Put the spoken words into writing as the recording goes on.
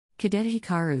Cadet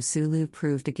Hikaru Sulu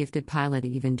proved a gifted pilot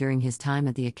even during his time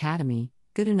at the Academy,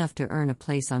 good enough to earn a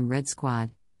place on Red Squad,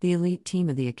 the elite team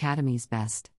of the Academy's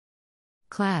best.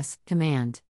 Class,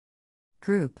 Command.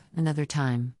 Group, Another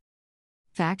Time.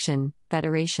 Faction,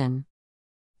 Federation.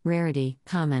 Rarity,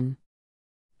 Common.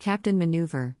 Captain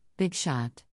Maneuver, Big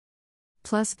Shot.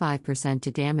 Plus 5%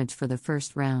 to damage for the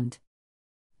first round.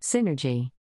 Synergy.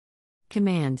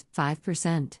 Command,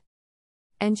 5%.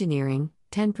 Engineering,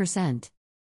 10%.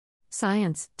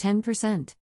 Science,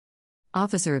 10%.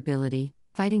 Officer ability,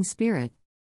 Fighting Spirit.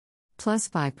 Plus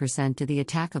 5% to the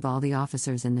attack of all the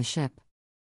officers in the ship.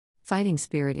 Fighting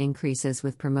Spirit increases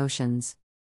with promotions.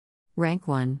 Rank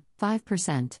 1,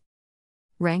 5%.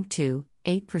 Rank 2,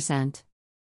 8%.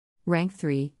 Rank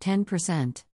 3,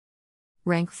 10%.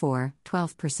 Rank 4,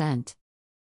 12%.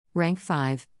 Rank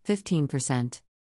 5, 15%.